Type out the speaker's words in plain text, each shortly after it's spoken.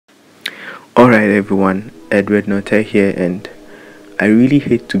Alright everyone, Edward Notte here, and I really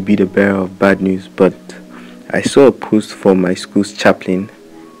hate to be the bearer of bad news, but I saw a post from my school's chaplain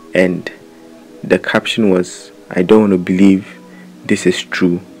and the caption was, "I don't want to believe this is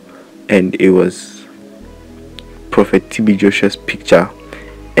true," and it was Prophet T.B Joshua's picture,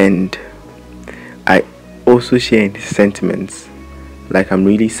 and I also share in his sentiments. Like, I'm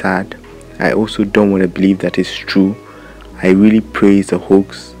really sad. I also don't want to believe that it's true. I really pray it's a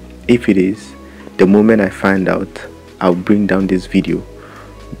hoax. If it is, the moment I find out, I'll bring down this video.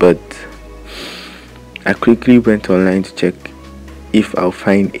 But I quickly went online to check if I'll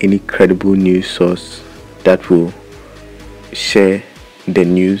find any credible news source that will share the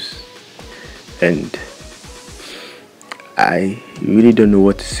news, and I really don't know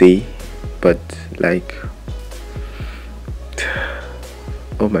what to say, but like,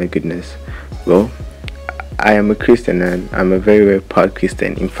 oh my goodness. Well, I am a Christian, and I'm a very, very proud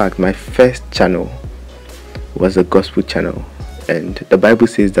Christian. In fact, my first channel was a gospel channel, and the Bible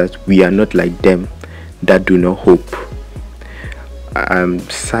says that we are not like them that do not hope. I'm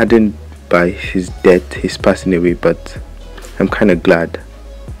saddened by his death, his passing away, but I'm kind of glad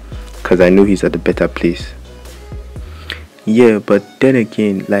because I know he's at a better place. Yeah, but then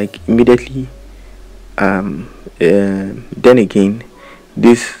again, like, immediately, then again,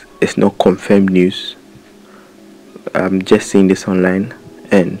 this is not confirmed news. I'm just seeing this online,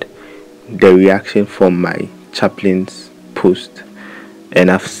 and the reaction from my chaplain's post,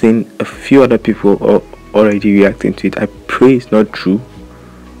 and I've seen a few other people already reacting to it. I pray it's not true,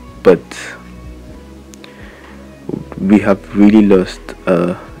 but we have really lost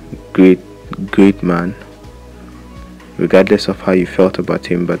a great man, regardless of how you felt about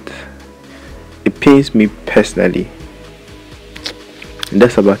him. But it pains me personally. And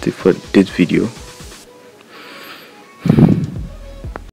that's about it for this video.